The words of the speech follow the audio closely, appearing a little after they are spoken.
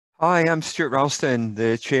Hi, I'm Stuart Ralston,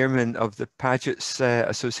 the chairman of the Paget's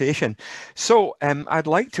Association. So I'd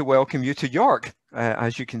like to welcome you to York.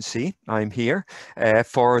 As you can see, I'm here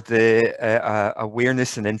for the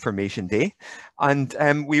Awareness and Information Day.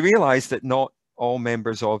 And we realise that not all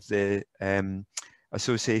members of the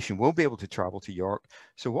association will be able to travel to York.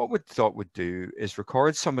 So what we thought we'd do is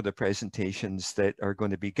record some of the presentations that are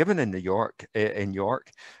going to be given in York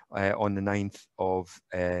on the 9th of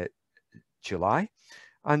July,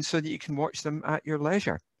 and so that you can watch them at your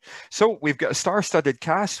leisure. So we've got a star-studded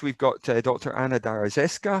cast. We've got Dr. Anna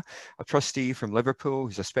Darazeska, a trustee from Liverpool,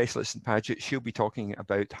 who's a specialist in Paget. She'll be talking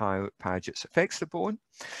about how Paget affects the bone.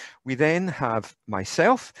 We then have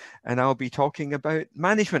myself, and I'll be talking about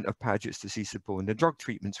management of Paget's disease of the bone, the drug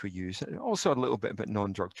treatments we use, and also a little bit about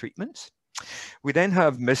non-drug treatments. We then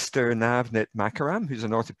have Mr. Navneet Makaram, who's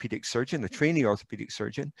an orthopedic surgeon, a trainee orthopedic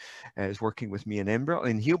surgeon, is working with me in Edinburgh,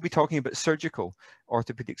 and he'll be talking about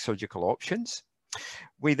orthopedic surgical options.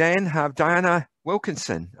 We then have Diana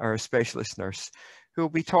Wilkinson, our specialist nurse, who will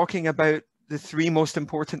be talking about the three most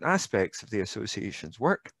important aspects of the association's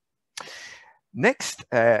work. Next,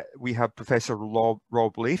 we have Professor Rob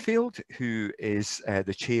Layfield, who is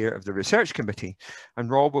the chair of the research committee, and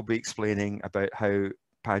Rob will be explaining about how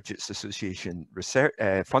Paget's Association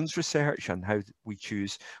funds research and how we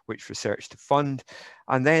choose which research to fund.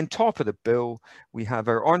 And then top of the bill, we have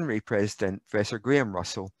our honorary president, Professor Graham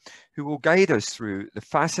Russell, who will guide us through the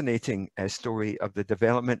fascinating story of the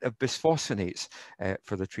development of bisphosphonates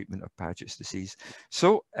for the treatment of Paget's disease.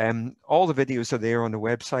 So all the videos are there on the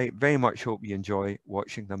website. Very much hope you enjoy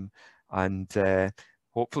watching them, and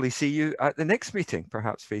hopefully see you at the next meeting,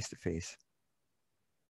 perhaps face to face.